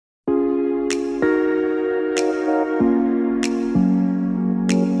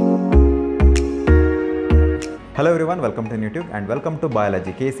Hello everyone, welcome to YouTube and welcome to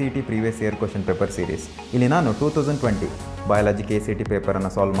Biology KCET Previous Year Question Paper Series. ಇಲ್ಲಿ ನಾನು 2020 Biology KCET paper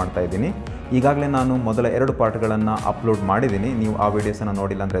ಅನ್ನು solve ಮಾಡ್ತಾ ಇದ್ದೀನಿ. ಈಗಾಗಲೇ ನಾನು ಮೊದಲ 2 ಪಾರ್ಟ್ಗಳನ್ನು ಅಪ್ಲೋಡ್ ಮಾಡಿದ್ದೀನಿ. ನೀವು ಆ ವಿಡಿಯೋಸನ್ನು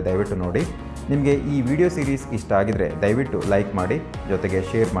ನೋಡಿಲ್ಲ ಅಂದರೆ ದಯವಿಟ್ಟು ನೋಡಿ. ನಿಮಗೆ ಈ ವಿಡಿಯೋ ಸೀರೀಸ್ ಇಷ್ಟ ಆಗಿದ್ರೆ ದಯವಿಟ್ಟು ಲೈಕ್ ಮಾಡಿ, ಜೊತೆಗೆ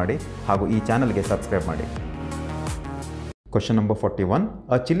ಶೇರ್ ಮಾಡಿ ಹಾಗೂ ಈ ಚಾನಲ್ಗೆ ಸಬ್ಸ್ಕ್ರೈಬ್ ಮಾಡಿ. Question number 41.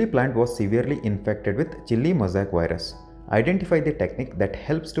 A chili plant was severely infected with chili mosaic virus. Identify the technique that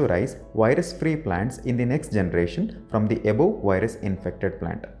helps to raise virus-free plants in the next generation from the above virus-infected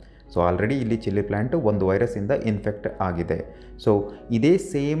plant. So already ಇಲ್ಲಿ chilli plant ಒಂದು ವೈರಸ್ಸಿಂದ infect ಆಗಿದೆ. So ಇದೇ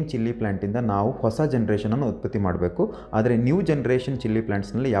same chilli ಪ್ಲ್ಯಾಂಟಿಂದ ನಾವು ಹೊಸ ಜನ್ರೇಷನನ್ನು ಉತ್ಪತ್ತಿ ಮಾಡಬೇಕು. ಆದರೆ new generation chilli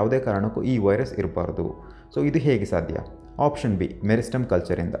ಪ್ಲ್ಯಾಂಟ್ಸ್ನಲ್ಲಿ ಯಾವುದೇ ಕಾರಣಕ್ಕೂ ಈ ವೈರಸ್ ಇರಬಾರ್ದು. ಸೊ ಇದು ಹೇಗೆ ಸಾಧ್ಯ? Option B, meristem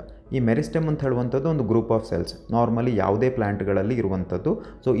ಕಲ್ಚರಿಂದ. ಈ ಮೆರಿಸ್ಟಮ್ ಅಂತ ಹೇಳುವಂಥದ್ದು ಒಂದು ಗ್ರೂಪ್ ಆಫ್ ಸೆಲ್ಸ್, ನಾರ್ಮಲಿ ಯಾವುದೇ ಪ್ಲ್ಯಾಂಟ್ಗಳಲ್ಲಿ ಇರುವಂಥದ್ದು.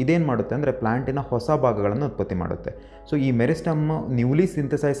 ಸೊ ಇದೇನು ಮಾಡುತ್ತೆ ಅಂದರೆ ಪ್ಲ್ಯಾಂಟಿನ ಹೊಸ ಭಾಗಗಳನ್ನು ಉತ್ಪತ್ತಿ ಮಾಡುತ್ತೆ. ಸೊ ಈ ಮೆರಿಸ್ಟಮ್ ನ್ಯೂಲಿ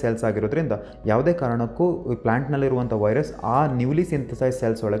ಸಿಂಥಸೈಸ್ ಸೆಲ್ಸ್ ಆಗಿರೋದ್ರಿಂದ ಯಾವುದೇ ಕಾರಣಕ್ಕೂ ಈ ಪ್ಲ್ಯಾಂಟ್ನಲ್ಲಿರುವಂಥ ವೈರಸ್ ಆ ನ್ಯೂಲಿ ಸಿಂಥಸೈಸ್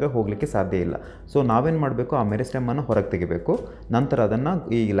ಸೆಲ್ಸ್ ಒಳಗೆ ಹೋಗಲಿಕ್ಕೆ ಸಾಧ್ಯ ಇಲ್ಲ. ಸೊ ನಾವೇನು ಮಾಡಬೇಕು, ಆ ಮೆರಿಸ್ಟಮನ್ನು ಹೊರಗೆ ತೆಗಿಬೇಕು. ನಂತರ ಅದನ್ನು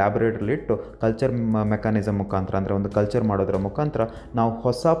ಈ ಲ್ಯಾಬೊರೇಟರಿಲಿ ಇಟ್ಟು ಕಲ್ಚರ್ ಮೆಕ್ಯಾನಿಸಮ್ ಮುಖಾಂತರ, ಅಂದರೆ ಒಂದು ಕಲ್ಚರ್ ಮಾಡೋದರ ಮುಖಾಂತರ ನಾವು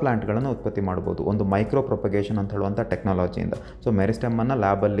ಹೊಸ ಪ್ಲ್ಯಾಂಟ್ಗಳನ್ನು ಉತ್ಪತ್ತಿ ಮಾಡ್ಬೋದು, ಒಂದು ಮೈಕ್ರೋ ಪ್ರೊಪಗೇಷನ್ ಅಂತ ಹೇಳುವಂಥ ಟೆಕ್ನಾಲಜಿಯಿಂದ. ಸೊ ಮೆರಿಸ್ಟಮನ್ನು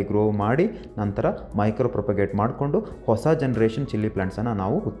ಲ್ಯಾಬಲ್ಲಿ ಗ್ರೋ ಮಾಡಿ ನಂತರ ಮೈಕ್ರೋ ಪ್ರೊಪಗೇಟ್ ಮಾಡಿಕೊಂಡು ಹೊಸ ಜನ್ರೇಷನ್ ಚಿಲ್ಲಿ ಪ್ಲ್ಯಾಂಟ್ಸನ್ನು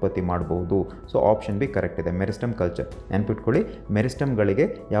ನಾವು ಉತ್ಪತ್ತಿ ಮಾಡ್ಬೋದು. ಸೊ ಆಪ್ಷನ್ ಬಿ ಕರೆಕ್ಟ್ ಇದೆ, ಮೆರಿಸ್ಟಮ್ ಕಲ್ಚರ್. ನೆನ್ಪಿಟ್ಕೊಳ್ಳಿ, ಮೆರಿಸ್ಟಮ್ಗಳಿಗೆ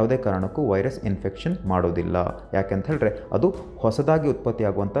ಯಾವುದೇ ಕಾರಣಕ್ಕೂ ವೈರಸ್ ಇನ್ಫೆಕ್ಷನ್ ಮಾಡೋದಿಲ್ಲ. ಯಾಕೆಂತ ಹೇಳಿದ್ರೆ ಅದು ಹೊಸದಾಗಿ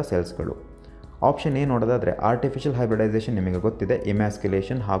ಉತ್ಪತ್ತಿಯಾಗುವಂಥ ಸೆಲ್ಸ್ಗಳು. ಆಪ್ಷನ್ ಎ ನೋಡೋದಾದರೆ ಆರ್ಟಿಫಿಷಿಯಲ್ ಹೈಬ್ರಿಡೈಸೇಷನ್ ನಿಮಗೆ ಗೊತ್ತಿದೆ,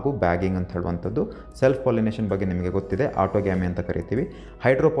 ಇಮ್ಯಾಸ್ಕ್ಯುಲೇಷನ್ ಹಾಗೂ ಬ್ಯಾಗಿಂಗ್ ಅಂತ ಹೇಳುವಂಥದ್ದು. ಸೆಲ್ಫ್ ಪಾಲಿನೇಷನ್ ಬಗ್ಗೆ ನಿಮಗೆ ಗೊತ್ತಿದೆ, ಆಟೋಗ್ಯಾಮಿ ಅಂತ ಕರಿತೀವಿ.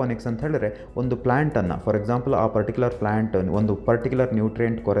 ಹೈಡ್ರೋಪಾನಿಕ್ಸ್ ಅಂತ ಹೇಳಿದ್ರೆ ಒಂದು ಪ್ಲ್ಯಾಂಟನ್ನು, ಫಾರ್ ಎಕ್ಸಾಂಪಲ್ ಆ ಪರ್ಟಿಕ್ಯುಲರ್ ಪ್ಲ್ಯಾಂಟ್ ಒಂದು ಪರ್ಟಿಕ್ಯುಲರ್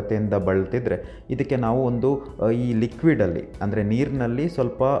ನ್ಯೂಟ್ರಿಯೆಂಟ್ ಕೊರತೆಯಿಂದ ಬಳಲ್ತಿದ್ರೆ ಇದಕ್ಕೆ ನಾವು ಒಂದು ಈ ಲಿಕ್ವಿಡಲ್ಲಿ, ಅಂದರೆ ನೀರಿನಲ್ಲಿ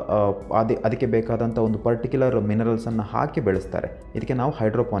ಸ್ವಲ್ಪ ಅದಕ್ಕೆ ಬೇಕಾದಂಥ ಒಂದು ಪರ್ಟಿಕ್ಯುಲರ್ ಮಿನರಲ್ಸನ್ನು ಹಾಕಿ ಬೆಳೆಸ್ತಾರೆ. ಇದಕ್ಕೆ ನಾವು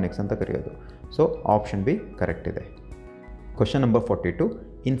ಹೈಡ್ರೋಪಾನಿಕ್ಸ್ ಅಂತ ಕರೆಯೋದು. ಸೊ ಆಪ್ಷನ್ ಬಿ ಕರೆಕ್ಟ್ ಇದೆ. Question number 42.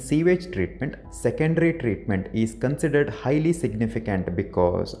 In sewage treatment, secondary treatment is considered highly significant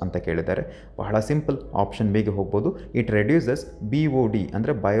because ಅಂತ ಕೇಳಿದ್ದಾರೆ. ಬಹಳ ಸಿಂಪಲ್, ಆಪ್ಷನ್ ಬಿಗೆ ಹೋಗ್ಬೋದು. ಇಟ್ ರೆಡ್ಯೂಸಸ್ BOD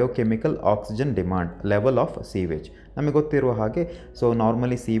ಅಂದರೆ biochemical oxygen demand level of sewage. ನಮಗೆ ಗೊತ್ತಿರುವ ಹಾಗೆ ಸೊ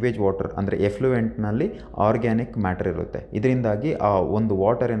ನಾರ್ಮಲಿ ಸೀವೇಜ್ ವಾಟರ್ ಅಂದರೆ ಎಫ್ಲುಯೆಂಟ್ನಲ್ಲಿ ಆರ್ಗ್ಯಾನಿಕ್ ಮ್ಯಾಟರ್ ಇರುತ್ತೆ. ಇದರಿಂದಾಗಿ ಆ ಒಂದು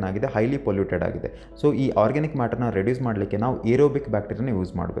ವಾಟರ್ ಏನಾಗಿದೆ, ಹೈಲಿ ಪೊಲ್ಯೂಟೆಡ್ ಆಗಿದೆ. ಸೊ ಈ ಆರ್ಗ್ಯಾನಿಕ್ ಮ್ಯಾಟರ್ನ ರೆಡ್ಯೂಸ್ ಮಾಡಲಿಕ್ಕೆ ನಾವು ಏರೋಬಿಕ್ ಬ್ಯಾಕ್ಟೀರಿಯಾನ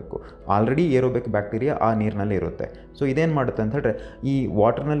ಯೂಸ್ ಮಾಡಬೇಕು. ಆಲ್ರೆಡಿ ಏರೋಬಿಕ್ ಬ್ಯಾಕ್ಟೀರಿಯಾ ಆ ನೀರಿನಲ್ಲಿ ಇರುತ್ತೆ. ಸೊ ಇದೇನು ಮಾಡುತ್ತೆ ಅಂತ ಹೇಳಿದ್ರೆ ಈ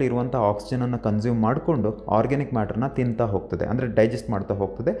ವಾಟರ್ನಲ್ಲಿ ಇರುವಂಥ ಆಕ್ಸಿಜನನ್ನು ಕನ್ಸ್ಯೂಮ್ ಮಾಡಿಕೊಂಡು ಆರ್ಗ್ಯಾನಿಕ್ ಮ್ಯಾಟರ್ನ ತಿಂತಾ ಹೋಗ್ತದೆ, ಅಂದರೆ ಡೈಜೆಸ್ಟ್ ಮಾಡ್ತಾ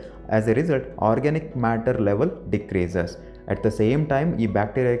ಹೋಗ್ತದೆ. As A result organic matter level decreases. At the same time ಈ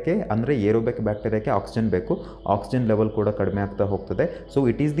ಬ್ಯಾಕ್ಟೀರಿಯಾಕ್ಕೆ, ಅಂದರೆ ಏರೋಬಿಕ್ ಬ್ಯಾಕ್ಟೀರಿಯಾಕ್ಕೆ ಆಕ್ಸಿಜನ್ ಬೇಕು, ಆಕ್ಸಿಜನ್ ಲೆವೆಲ್ ಕೂಡ ಕಡಿಮೆ ಆಗ್ತಾ ಹೋಗ್ತದೆ. So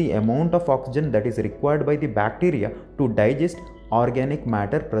it is the amount of oxygen that is required by the bacteria to digest organic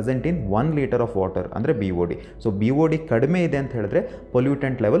matter present in 1 litre of water, ಅಂದರೆ BOD. So BOD ಕಡಿಮೆ ಇದೆ ಅಂತ ಹೇಳಿದ್ರೆ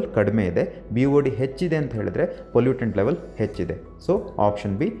ಪೊಲ್ಯೂಟೆಂಟ್ ಲೆವೆಲ್ ಕಡಿಮೆ ಇದೆ, BOD ಹೆಚ್ಚಿದೆ ಅಂತ ಹೇಳಿದ್ರೆ ಪೊಲ್ಯೂಟೆಂಟ್ ಲೆವೆಲ್ ಹೆಚ್ಚಿದೆ. ಸೊ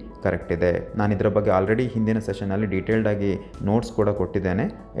ಆಪ್ಷನ್ ಬಿ ಕರೆಕ್ಟ್ ಇದೆ. ನಾನು ಇದರ ಬಗ್ಗೆ ಆಲ್ರೆಡಿ ಹಿಂದಿನ ಸೆಷನಲ್ಲಿ ಡೀಟೇಲ್ಡಾಗಿ ನೋಟ್ಸ್ ಕೂಡ ಕೊಟ್ಟಿದ್ದೇನೆ,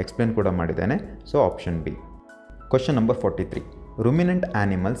 ಎಕ್ಸ್ಪ್ಲೇನ್ ಕೂಡ ಮಾಡಿದ್ದೇನೆ. So option B. Question number 43. Ruminant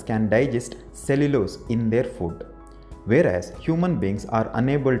animals can digest cellulose in their food, whereas human beings are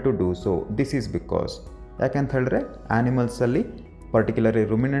unable to do so. This is because ಯಾಕೆಂತ ಹೇಳಿದ್ರೆ ಆ್ಯನಿಮಲ್ಸಲ್ಲಿ ಪರ್ಟಿಕ್ಯುಲರ್ಲಿ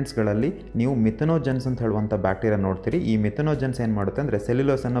ರುಮಿನೆಂಟ್ಸ್ಗಳಲ್ಲಿ ನೀವು ಮಿಥನೋಜನ್ಸ್ ಅಂತ ಹೇಳುವಂಥ ಬ್ಯಾಕ್ಟೀರಿಯಾ ನೋಡ್ತೀರಿ. ಈ ಮಿಥನೋಜನ್ಸ್ ಏನು ಮಾಡುತ್ತೆ ಅಂದರೆ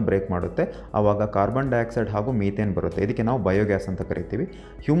ಸೆಲ್ಯುಲೋಸನ್ನು ಬ್ರೇಕ್ ಮಾಡುತ್ತೆ, ಆವಾಗ ಕಾರ್ಬನ್ ಡೈಆಕ್ಸೈಡ್ ಹಾಗೂ ಮೀಥೇನ್ ಬರುತ್ತೆ. ಇದಕ್ಕೆ ನಾವು ಬಯೋಗ್ಯಾಸ್ ಅಂತ ಕರಿತೀವಿ.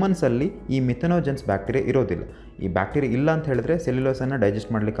 ಹ್ಯೂಮನ್ಸಲ್ಲಿ ಈ ಮಿಥನೋಜನ್ಸ್ ಬ್ಯಾಕ್ಟೀರಿಯಾ ಇರೋದಿಲ್ಲ. ಈ ಬ್ಯಾಕ್ಟೀರಿಯಾ ಇಲ್ಲ ಅಂತ ಹೇಳಿದ್ರೆ ಸೆಲ್ಯುಲೋಸನ್ನು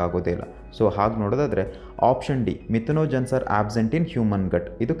ಡೈಜೆಸ್ಟ್ ಮಾಡಲಿಕ್ಕೆ ಆಗೋದೇ ಇಲ್ಲ. ಸೊ ಹಾಗೆ ನೋಡೋದಾದರೆ option D, ಮಿಥನೋಜನ್ಸ್ R absent in human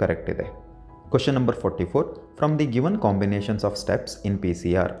ಗಟ್, ಇದು ಕರೆಕ್ಟ್ ಇದೆ. Question number 44. From the given combinations of steps in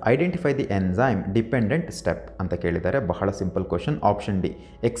PCR, identify the enzyme dependent step ಅಂತ ಕೇಳಿದ್ದಾರೆ. ಬಹಳ simple question. Option D,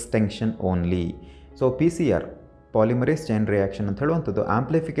 extension only. So PCR polymerase chain reaction ಅಂತ ಹೇಳುವಂಥದ್ದು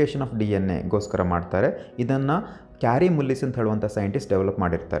amplification of DNA ಗೋಸ್ಕರ ಮಾಡ್ತಾರೆ. ಇದನ್ನು ಕ್ಯಾರಿ ಮುಲ್ಲಿಸ್ ಅಂತ ಹೇಳುವಂಥ ಸೈಂಟಿಸ್ಟ್ ಡೆವಲಪ್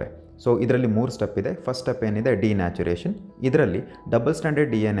ಮಾಡಿರ್ತಾರೆ. ಸೊ ಇದರಲ್ಲಿ 3 ಸ್ಟೆಪ್ ಇದೆ. ಫಸ್ಟ್ ಸ್ಟೆಪ್ ಏನಿದೆ, ಡಿನ್ಯಾಚುರೇಷನ್. ಇದರಲ್ಲಿ ಡಬಲ್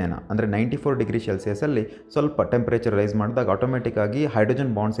ಸ್ಟ್ಯಾಂಡರ್ಡ್ DNA ಅಂದರೆ 94 ಡಿಗ್ರಿ ಸೆಲ್ಸಿಯಸಲ್ಲಿ ಸ್ವಲ್ಪ ಟೆಂಪ್ರೇಚರ್ ರೈಸ್ ಮಾಡಿದಾಗ ಆಟೋಮೆಟಿಕ್ಕಾಗಿ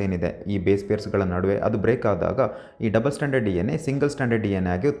ಹೈಡ್ರೋಜನ್ ಬಾಂಡ್ಸ್ ಏನಿದೆ ಈ ಬೇಸ್ ಪೇರ್ಸ್ಗಳ ನಡುವೆ ಅದು ಬ್ರೇಕ್ ಆದಾಗ ಈ double standard DNA single standard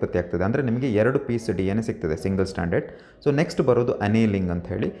DNA ಆಗಿ ಉತ್ಪತ್ತಿ ಆಗ್ತದೆ. ಅಂದರೆ ನಿಮಗೆ 2 ಪೀಸ್ DNA ಸಿಗ್ತದೆ, ಸಿಂಗಲ್ ಸ್ಟ್ಯಾಂಡರ್ಡ್. ಸೊ ನೆಕ್ಸ್ಟ್ ಬರೋದು ಅನೇಲಿಂಗ್ ಅಂತ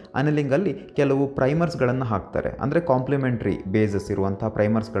ಹೇಳಿ. ಅನೇಲಿಂಗಲ್ಲಿ ಕೆಲವು ಪ್ರೈಮರ್ಸ್ಗಳನ್ನು ಹಾಕ್ತಾರೆ, ಅಂದರೆ ಕಾಂಪ್ಲಿಮೆಂಟ್ರಿ ಬೇಸಸ್ ಇರುವಂಥ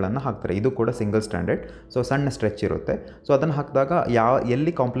ಪ್ರೈಮರ್ಸ್ಗಳನ್ನು ಹಾಕ್ತಾರೆ. ಇದು ಕೂಡ ಸಿಂಗಲ್ ಸ್ಟ್ಯಾಂಡರ್ಡ್. ಸೊ ಸಣ್ಣ ಸ್ಟ್ರೆಚ್ ಇರುತ್ತೆ. ಸೊ ಅದನ್ನು ಹಾಕಿದಾಗ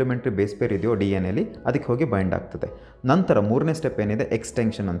ಎಲ್ಲಿ ಕಾಂಪ್ಲಿಮೆಂಟ್ರಿ ಬೇಸ್ ಪೇರ್ ಇದೆಯೋ DNAಲಿ ಅದಕ್ಕೆ ಹೋಗಿ ಬೈಂಡ್ ಆಗ್ತದೆ. ನಂತರ 3ನೇ ಸ್ಟೆಪ್ ಏನಿದೆ,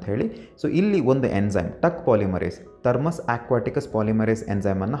 ಎಕ್ಸ್ಟೆನ್ಷನ್ ಅಂತ ಹೇಳಿ. ಸೊ ಇಲ್ಲಿ ಒಂದು ಎನ್ಸೈಮ್ ಟಕ್ ಪಾಲಿಮರೇಸ್, ಥರ್ಮಸ್ ಆಕ್ವಾಟಿಕಸ್ ಪಾಲಿಮರೇಸ್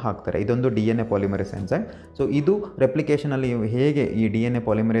ಎನ್ಸೈಮನ್ನು ಹಾಕ್ತಾರೆ. ಇದೊಂದು DNA ಪಾಲಿಮರೇಸ್ ಎನ್ಸೈಮ್. ಸೊ ಇದು ರೆಪ್ಲಿಕೇಷನಲ್ಲಿ ಹೇಗೆ ಈ DNA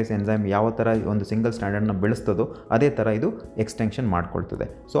ಪಾಲಿಮರೇಸ್ ಎನ್ಸೈಮ್ ಯಾವ ಥರ ಒಂದು ಸಿಂಗಲ್ ಸ್ಟ್ಯಾಂಡರ್ಡ್ನ ಬೆಳೆಸ್ತದೋ ಅದೇ ಥರ ಇದು ಎಕ್ಸ್ಟೆನ್ಷನ್ ಮಾಡ್ಕೊಳ್ತದೆ.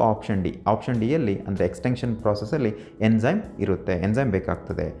 ಸೊ ಆಪ್ಷನ್ ಡಿಯಲ್ಲಿ ಅಂದರೆ ಎಕ್ಸ್ಟೆನ್ಷನ್ ಪ್ರಾಸೆಸಲ್ಲಿ ಎನ್ಸೈಮ್ ಇರುತ್ತೆ, ಎನ್ಸೈಮ್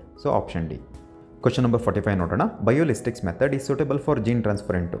ಬೇಕಾಗ್ತದೆ. So option D. Question number 45 ನೋಡೋಣ. ಬಯೋಲಿಸ್ಟಿಕ್ಸ್ method is suitable for gene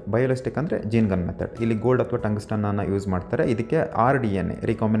transfer into. ಬಯೋಲಿಸ್ಟಿಕ್ ಅಂದರೆ ಜೀನ್ ಗನ್ ಮೆಥಡ್. ಇಲ್ಲಿ ಗೋಲ್ಡ್ ಅಥವಾ ಟಂಗ್ಸ್ಟನ್ನ ಯೂಸ್ ಮಾಡ್ತಾರೆ. ಇದಕ್ಕೆ RDNA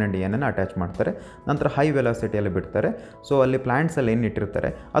ರಿಕಾಂಬಿನೆಂಟ್ DNA ಅಟ್ಯಾಚ್ ಮಾಡ್ತಾರೆ. ನಂತರ ಹೈ ವೆಲಾಸಿಟಿಯಲ್ಲಿ ಬಿಡ್ತಾರೆ. ಸೊ ಅಲ್ಲಿ ಪ್ಲಾಂಟ್ಸಲ್ಲಿ ಏನು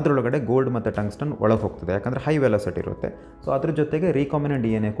ಇಟ್ಟಿರ್ತಾರೆ ಅದರೊಳಗಡೆ ಗೋಲ್ಡ್ ಮತ್ತು ಟಂಗ್ಸ್ಟನ್ ಒಳಗೆ ಹೋಗ್ತದೆ, ಯಾಕಂದರೆ ಹೈ ವೆಲಾಸಿಟಿ ಇರುತ್ತೆ. ಸೊ ಅದ್ರ ಜೊತೆಗೆ ರಿಕಾಂಬಿನೆಂಟ್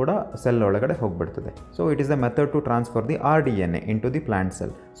DNA ಕೂಡ ಸೆಲ್ ಒಳಗಡೆ ಹೋಗಿಬಿಡ್ತದೆ. So it is the method to transfer the RDNA into the plant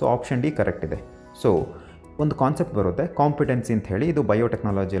cell. So option D correct ಇದೆ. ಸೊ ಒಂದು ಕಾನ್ಸೆಪ್ಟ್ ಬರುತ್ತೆ ಕಾಂಪಿಟೆನ್ಸಿ ಅಂತ ಹೇಳಿ, ಇದು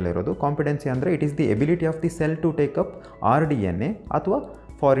ಬಯೋಟೆಕ್ನಾಲಜಿಯಲ್ಲಿರೋದು. ಕಾಂಪಿಟೆನ್ಸಿ ಅಂದರೆ it is the ability of the cell to take up RDNA ಅಥವಾ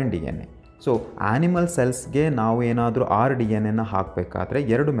foreign DNA. So animal ಸೆಲ್ಸ್ಗೆ ನಾವು ಏನಾದರೂ RDNAನ ಹಾಕಬೇಕಾದ್ರೆ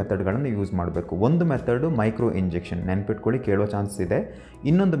 2 ಮೆಥಡ್ಗಳನ್ನು ಯೂಸ್ ಮಾಡಬೇಕು. ಒಂದು ಮೆಥಡು ಮೈಕ್ರೋ ಇಂಜೆಕ್ಷನ್, ನೆನ್ಪಿಟ್ಕೊಳ್ಳಿ, ಕೇಳೋ ಚಾನ್ಸ್ ಇದೆ.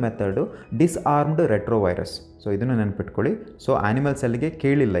 ಇನ್ನೊಂದು ಮೆಥಡು ಡಿಸ್ಆರ್ಮ್ಡ್ ರೆಟ್ರೋವೈರಸ್. ಸೊ ಇದನ್ನು ನೆನ್ಪಿಟ್ಕೊಳ್ಳಿ. ಸೊ ಆ್ಯನಿಮಲ್ ಸೆಲ್ಗೆ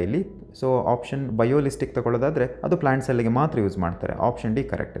ಕೇಳಿಲ್ಲ ಇಲ್ಲಿ. ಸೊ ಆಪ್ಷನ್ ಬಯೋಲಿಸ್ಟಿಕ್ ತಗೊಳ್ಳೋದಾದರೆ ಅದು ಪ್ಲಾಂಟ್ ಸೆಲ್ಗೆ ಮಾತ್ರ ಯೂಸ್ ಮಾಡ್ತಾರೆ. ಆಪ್ಷನ್ ಡಿ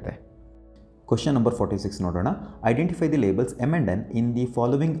ಕರೆಕ್ಟ್ ಇದೆ. ಕ್ವಶನ್ ನಂಬರ್ 46 ನೋಡೋಣ. Identify the labels M&N in the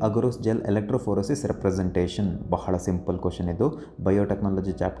following agarose gel electrophoresis representation. ಬಹಳ ಸಿಂಪಲ್ ಕ್ವಶನ್ ಇದು.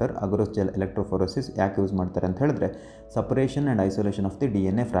 Biotechnology chapter. Agarose gel electrophoresis ಯಾಕೆ ಯೂಸ್ ಮಾಡ್ತಾರೆ ಅಂತ ಹೇಳಿದ್ರೆ separation and isolation of the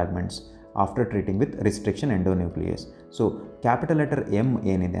DNA fragments after treating with restriction ಎಂಡೋನ್ಯೂಕ್ಲಿಯಸ್. So capital letter M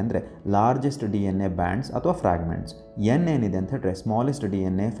ಏನಿದೆ ಅಂದರೆ largest DNA bands ಅಥವಾ fragments. N ಏನಿದೆ ಅಂತ ಹೇಳಿದ್ರೆ ಸ್ಮಾಲೆಸ್ಟ್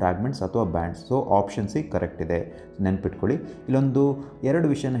DNA ಫ್ರಾಗ್ಮೆಂಟ್ಸ್ ಅಥವಾ bands. So option C correct ಇದೆ, ನೆನ್ಪಿಟ್ಕೊಳ್ಳಿ. ಇಲ್ಲೊಂದು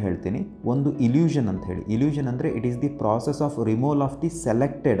 2 ವಿಷಯನ ಹೇಳ್ತೀನಿ. ಒಂದು ಇಲ್ಯೂಷನ್ ಅಂತ ಹೇಳಿ. ಇಲ್ಯೂಷನ್ ಅಂದರೆ it is the process of removal of the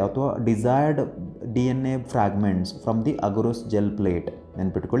selected ಅಥವಾ desired DNA fragments from the agarose gel plate.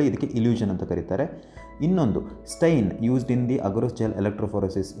 ನೆನ್ಪಿಟ್ಕೊಳ್ಳಿ, ಇದಕ್ಕೆ ಇಲ್ಯೂಷನ್ ಅಂತ ಕರೀತಾರೆ. ಇನ್ನೊಂದು stain used in the agarose gel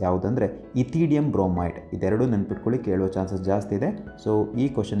electrophoresis ಯಾವುದಂದರೆ ಇಥಿಡಿಯಂ bromide. ಇದೆರಡು ನೆನ್ಪಿಟ್ಕೊಳ್ಳಿ, ಕೇಳುವ ಚಾನ್ಸಸ್ ಜಾಸ್ತಿ ಇದೆ. ಸೊ ಈ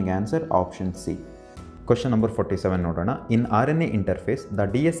ಕ್ವಶನ್ಗೆ answer option C. Question number 47 ನೋಡೋಣ. ಇನ್ RNA interface the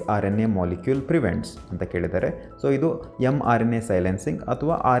dsRNA molecule prevents ಅಂತ ಕೇಳಿದ್ದಾರೆ. ಸೊ ಇದು mRNA ಸೈಲೆನ್ಸಿಂಗ್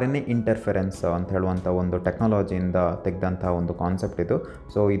ಅಥವಾ RNA ಇಂಟರ್ಫೆರೆನ್ಸ್ ಅಂತ ಹೇಳುವಂಥ ಒಂದು ಟೆಕ್ನಾಲಜಿಯಿಂದ ತೆಗೆದಂಥ ಒಂದು ಕಾನ್ಸೆಪ್ಟ್ ಇದು.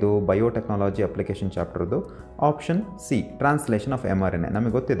 ಸೊ ಇದು biotechnology application ಚಾಪ್ಟರ್ದು. Option C translation of mRNA.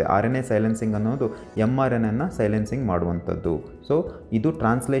 ನಮಗೆ ಗೊತ್ತಿದೆ RNA ಸೈಲೆನ್ಸಿಂಗ್ ಅನ್ನೋದು mRNAನ ಸೈಲೆನ್ಸಿಂಗ್ ಮಾಡುವಂಥದ್ದು. ಸೊ ಇದು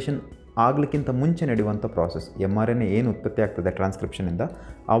ಟ್ರಾನ್ಸ್ಲೇಷನ್ ಆಗಲಿಕ್ಕಿಂತ ಮುಂಚೆ ನಡೆಯುವಂಥ ಪ್ರಾಸೆಸ್. mRNA ಏನು ಉತ್ಪತ್ತಿ ಆಗ್ತದೆ ಟ್ರಾನ್ಸ್ಕ್ರಿಪ್ಷನಿಂದ,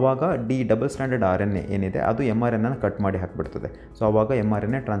 ಆವಾಗ ಡಬಲ್ ಸ್ಟ್ಯಾಂಡರ್ಡ್ RNA ಏನಿದೆ ಅದು mRNAನ ಕಟ್ ಮಾಡಿ ಹಾಕಿಬಿಡ್ತದೆ. ಸೊ ಆವಾಗ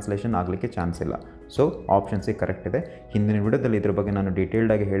mRNA ಟ್ರಾನ್ಸ್ಲೇಷನ್ ಆಗಲಿಕ್ಕೆ ಚಾನ್ಸ್ ಇಲ್ಲ. ಸೊ ಆಪ್ಷನ್ ಸಿ ಕರೆಕ್ಟ್ ಇದೆ. ಹಿಂದಿನ ವಿಡಿಯೋದಲ್ಲಿ ಇದ್ರ ಬಗ್ಗೆ ನಾನು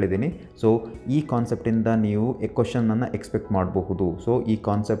ಡೀಟೇಲ್ಡಾಗಿ ಹೇಳಿದ್ದೀನಿ. ಸೊ ಈ ಕಾನ್ಸೆಪ್ಟಿಂದ ನೀವು ಕ್ವಶನನ್ನು ಎಕ್ಸ್ಪೆಕ್ಟ್ ಮಾಡಬಹುದು. ಸೊ ಈ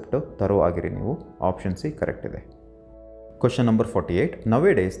ಕಾನ್ಸೆಪ್ಟ್ ತರೋ ಆಗಿರಿ ನೀವು. ಆಪ್ಷನ್ ಸಿ ಕರೆಕ್ಟ್ ಇದೆ. Question number 48.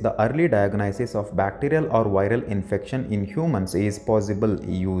 Nowadays, the early diagnosis of bacterial or viral infection in humans is possible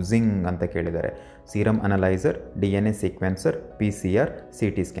using ಅಂತ ಕೇಳಿದ್ದಾರೆ. Serum analyser, DNA sequencer, PCR,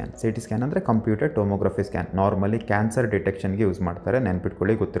 CT scan. CT scan ಅಂದರೆ computer tomography scan. Normally cancer ಡಿಟೆಕ್ಷನ್ಗೆ use ಮಾಡ್ತಾರೆ,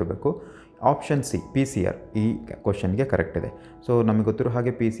 ನೆನ್ಪಿಟ್ಕೊಳ್ಳಿ, ಗೊತ್ತಿರಬೇಕು. Option C PCR ಈ ಕ್ವಶನ್ಗೆ correct ಇದೆ. So ನಮಗೆ ಗೊತ್ತಿರೋ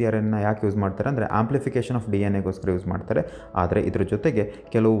ಹಾಗೆ PCR ಯಾಕೆ ಯೂಸ್ ಮಾಡ್ತಾರೆ ಅಂದರೆ ಆಂಪ್ಲಿಫಿಕೇಷನ್ ಆಫ್ DNAಗೋಸ್ಕರ ಯೂಸ್ ಮಾಡ್ತಾರೆ. ಆದರೆ ಇದ್ರ ಜೊತೆಗೆ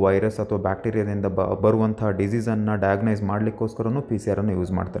ಕೆಲವು ವೈರಸ್ ಅಥವಾ ಬ್ಯಾಕ್ಟೀರಿಯಾದಿಂದ ಬರುವಂಥ ಡಿಸೀಸನ್ನು ಡಯಾಗ್ನೈಸ್ ಮಾಡಲಿಕ್ಕೋಸ್ಕರನೂ PCR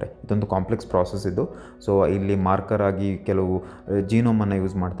ಯೂಸ್ ಮಾಡ್ತಾರೆ. ಇದೊಂದು ಕಾಂಪ್ಲೆಕ್ಸ್ ಪ್ರಾಸೆಸ್ ಇದು. ಸೊ ಇಲ್ಲಿ ಮಾರ್ಕರ್ ಆಗಿ ಕೆಲವು ಜೀನೋಮನ್ನು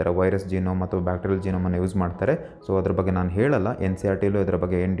ಯೂಸ್ ಮಾಡ್ತಾರೆ, ವೈರಸ್ ಜೀನೋಮ್ ಅಥವಾ ಬ್ಯಾಕ್ಟೀರಿಯಲ್ ಜೀನೋಮನ್ನು ಯೂಸ್ ಮಾಡ್ತಾರೆ. ಸೊ ಅದ್ರ ಬಗ್ಗೆ ನಾನು ಹೇಳಲ್ಲ, NCERTಲೂ ಇದರ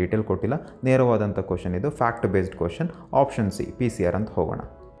ಬಗ್ಗೆ ಏನು ಡೀಟೇಲ್ ಕೊಟ್ಟಿಲ್ಲ. ನೇರವಾದಂಥ ಕ್ವಶನ್ ಇದು, fact based question. Option C PCR ಅಂತ ಹೋಗೋಣ.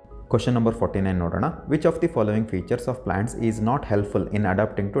 ಕ್ವಶನ್ ನಂಬರ್ 49 ನೋಡೋಣ. Which of the following features of plants is not helpful in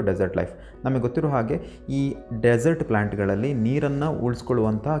adapting to dessert life. ನಮಗೆ ಗೊತ್ತಿರೋ ಹಾಗೆ ಈ ಡೆಸರ್ಟ್ ಪ್ಲಾಂಟ್ಗಳಲ್ಲಿ ನೀರನ್ನು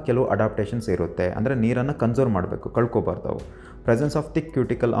ಉಳಿಸ್ಕೊಳ್ಳುವಂಥ ಕೆಲವು ಅಡಾಪ್ಟೇಷನ್ಸ್ ಇರುತ್ತೆ. ಅಂದರೆ ನೀರನ್ನು ಕನ್ಸರ್ವ್ ಮಾಡಬೇಕು, ಕಳ್ಕೊಬಾರ್ದು ಅವು. Presence of thick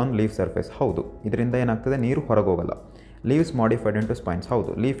cuticle on leaf surface. ಹೌದು, ಇದರಿಂದ ಏನಾಗ್ತದೆ, ನೀರು ಹೊರಗೋಗಲ್ಲ. Leaves modified into spines.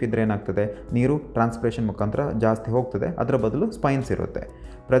 ಹೌದು, ಲೀಫ್ ಇದ್ದರೆ ಏನಾಗ್ತದೆ, ನೀರು ಟ್ರಾನ್ಸ್ಪಿರೇಷನ್ ಮುಖಾಂತರ ಜಾಸ್ತಿ ಹೋಗ್ತದೆ, ಅದರ ಬದಲು ಸ್ಪೈನ್ಸ್ ಇರುತ್ತೆ.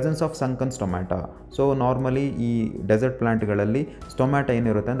 Presence of sunken stomata. So normally ಈ ಡೆಸರ್ಟ್ ಪ್ಲಾಂಟ್ಗಳಲ್ಲಿ ಸ್ಟೊಮ್ಯಾಟ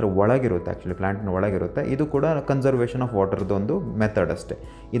ಏನಿರುತ್ತೆ ಅಂದರೆ ಒಳಗಿರುತ್ತೆ, ಆ್ಯಕ್ಚುಲಿ ಪ್ಲಾಂಟ್ನ ಒಳಗಿರುತ್ತೆ. ಇದು ಕೂಡ ಕನ್ಸರ್ವೇಷನ್ ಆಫ್ ವಾಟರ್ದು ಒಂದು ಮೆಥಡ್ ಅಷ್ಟೇ.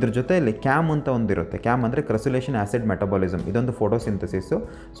 ಇದ್ರ ಜೊತೆಯಲ್ಲಿ ಕ್ಯಾಮ್ ಅಂತ ಒಂದಿರುತ್ತೆ. ಕ್ಯಾಮ್ ಅಂದರೆ ಕ್ರಸುಲೇಷನ್ ಆ್ಯಸಿಡ್ ಮೆಟಬಾಲಿಸಮ್. ಇದೊಂದು ಫೋಟೋಸಿಂಥಸಿಸ್ಸು.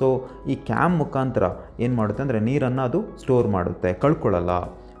 ಸೊ ಈ ಕ್ಯಾಮ್ ಮುಖಾಂತರ ಏನು ಮಾಡುತ್ತೆ ಅಂದರೆ ನೀರನ್ನು ಅದು ಸ್ಟೋರ್ ಮಾಡುತ್ತೆ, ಕಳ್ಕೊಳ್ಳಲ್ಲ.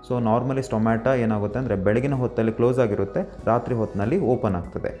 ಸೊ ನಾರ್ಮಲಿ ಸ್ಟೊಮ್ಯಾಟ ಏನಾಗುತ್ತೆ ಅಂದರೆ ಬೆಳಗಿನ ಹೊತ್ತಲ್ಲಿ ಕ್ಲೋಸ್ ಆಗಿರುತ್ತೆ, ರಾತ್ರಿ ಹೊತ್ತಿನಲ್ಲಿ ಓಪನ್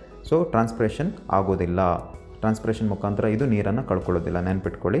ಆಗ್ತದೆ. ಸೊ ಟ್ರಾನ್ಸ್ಪಿರೇಷನ್ ಆಗೋದಿಲ್ಲ. ಟ್ರಾನ್ಸ್ಪಿರೇಷನ್ ಮುಖಾಂತರ ಇದು ನೀರನ್ನು ಕಳ್ಕೊಳ್ಳೋದಿಲ್ಲ,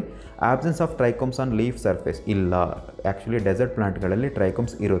 ನೆನ್ಪಿಟ್ಕೊಳ್ಳಿ. Absence of trichomes on leaf surface. ಇಲ್ಲ, ಆ್ಯಕ್ಚುಲಿ ಡೆಸರ್ಟ್ ಪ್ಲಾಂಟ್ಗಳಲ್ಲಿ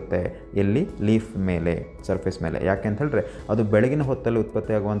ಟ್ರೈಕೋಮ್ಸ್ ಇರುತ್ತೆ. ಎಲ್ಲಿ? ಲೀಫ್ ಮೇಲೆ, ಸರ್ಫೇಸ್ ಮೇಲೆ. ಯಾಕೆ ಅಂತ ಹೇಳಿದ್ರೆ ಅದು ಬೆಳಗಿನ ಹೊತ್ತಲ್ಲಿ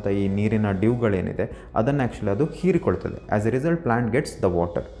ಉತ್ಪತ್ತಿ ಆಗುವಂಥ ಈ ನೀರಿನ ಡ್ಯೂಗಳೇನಿದೆ ಅದನ್ನು ಆ್ಯಕ್ಚುಲಿ ಅದು ಹೀರಿಕೊಳ್ತದೆ. As A result plant gets the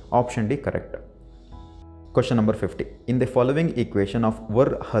water. Option D correct. Question number 50. In the following equation of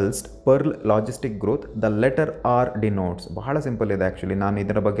Verhulst Pearl logistic growth, the letter R denotes. ಬಹಳ ಸಿಂಪಲ್ ಇದೆ ಆ್ಯಕ್ಚುಲಿ. ನಾನು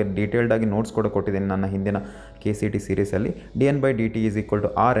ಇದರ ಬಗ್ಗೆ ಡೀಟೇಲ್ಡ್ ಆಗಿ ನೋಟ್ಸ್ ಕೊಟ್ಟಿದ್ದೀನಿ ನನ್ನ ಹಿಂದಿನ KCET ಸೀರೀಸಲ್ಲಿ. dN/dt is equal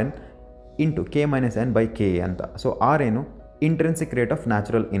to Rn into K - n/K ಅಂತ. ಸೊ R ಏನು? Intrinsic rate of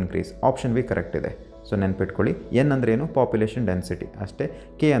natural increase. Option B correct ಇದೆ. ಸೊ ನೆನ್ಪಿಟ್ಕೊಳ್ಳಿ. ಎನ್ ಅಂದ್ರೇನು? ಪಾಪ್ಯುಲೇಷನ್ ಡೆನ್ಸಿಟಿ ಅಷ್ಟೇ.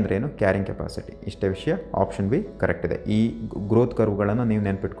 ಕೆ ಅಂದ್ರೇನು? Carrying capacity. ಇಷ್ಟೇ ವಿಷಯ. ಆಪ್ಷನ್ ಬಿ ಕರೆಕ್ಟ್ ಇದೆ. ಈ ಗ್ರೋತ್ ಕರ್ವ್ಗಳನ್ನು ನೀವು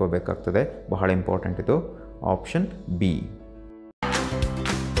ನೆನ್ಪಿಟ್ಕೋಬೇಕಾಗ್ತದೆ, ಬಹಳ ಇಂಪಾರ್ಟೆಂಟ್ ಇದು. Option B.